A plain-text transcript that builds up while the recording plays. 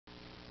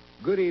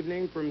Good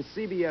evening from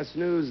CBS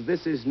News.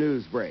 This is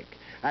Newsbreak.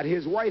 At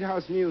his White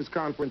House news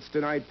conference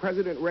tonight,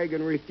 President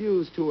Reagan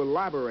refused to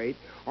elaborate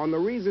on the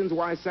reasons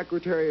why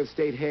Secretary of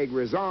State Haig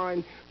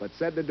resigned, but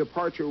said the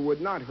departure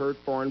would not hurt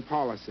foreign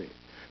policy.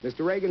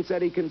 Mr. Reagan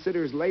said he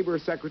considers Labor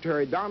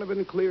Secretary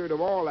Donovan cleared of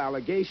all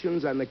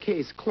allegations and the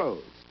case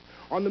closed.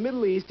 On the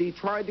Middle East, he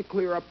tried to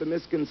clear up the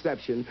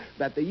misconception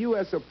that the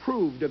U.S.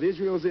 approved of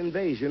Israel's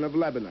invasion of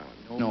Lebanon.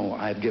 No,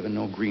 I've given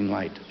no green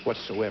light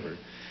whatsoever.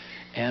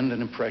 And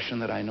an impression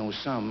that I know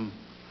some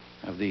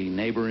of the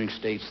neighboring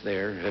states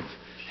there have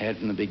had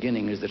from the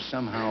beginning is that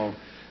somehow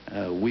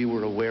we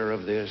were aware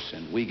of this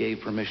and we gave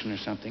permission or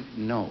something.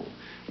 No,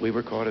 we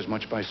were caught as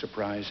much by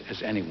surprise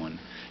as anyone,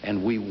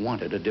 and we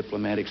wanted a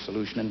diplomatic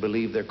solution and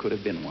believed there could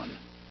have been one.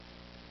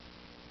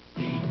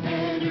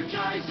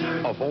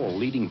 Energizer. Of all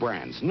leading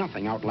brands,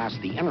 nothing outlasts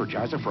the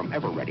Energizer from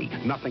Ever-Ready.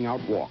 Nothing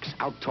outwalks,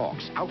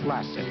 outtalks,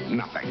 outlasts it.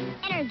 Nothing.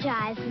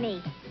 Energize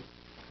me.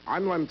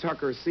 I'm Lem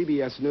Tucker,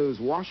 CBS News,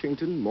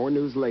 Washington. More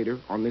news later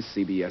on this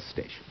CBS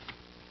station.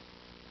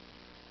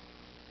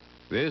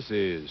 This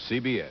is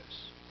CBS.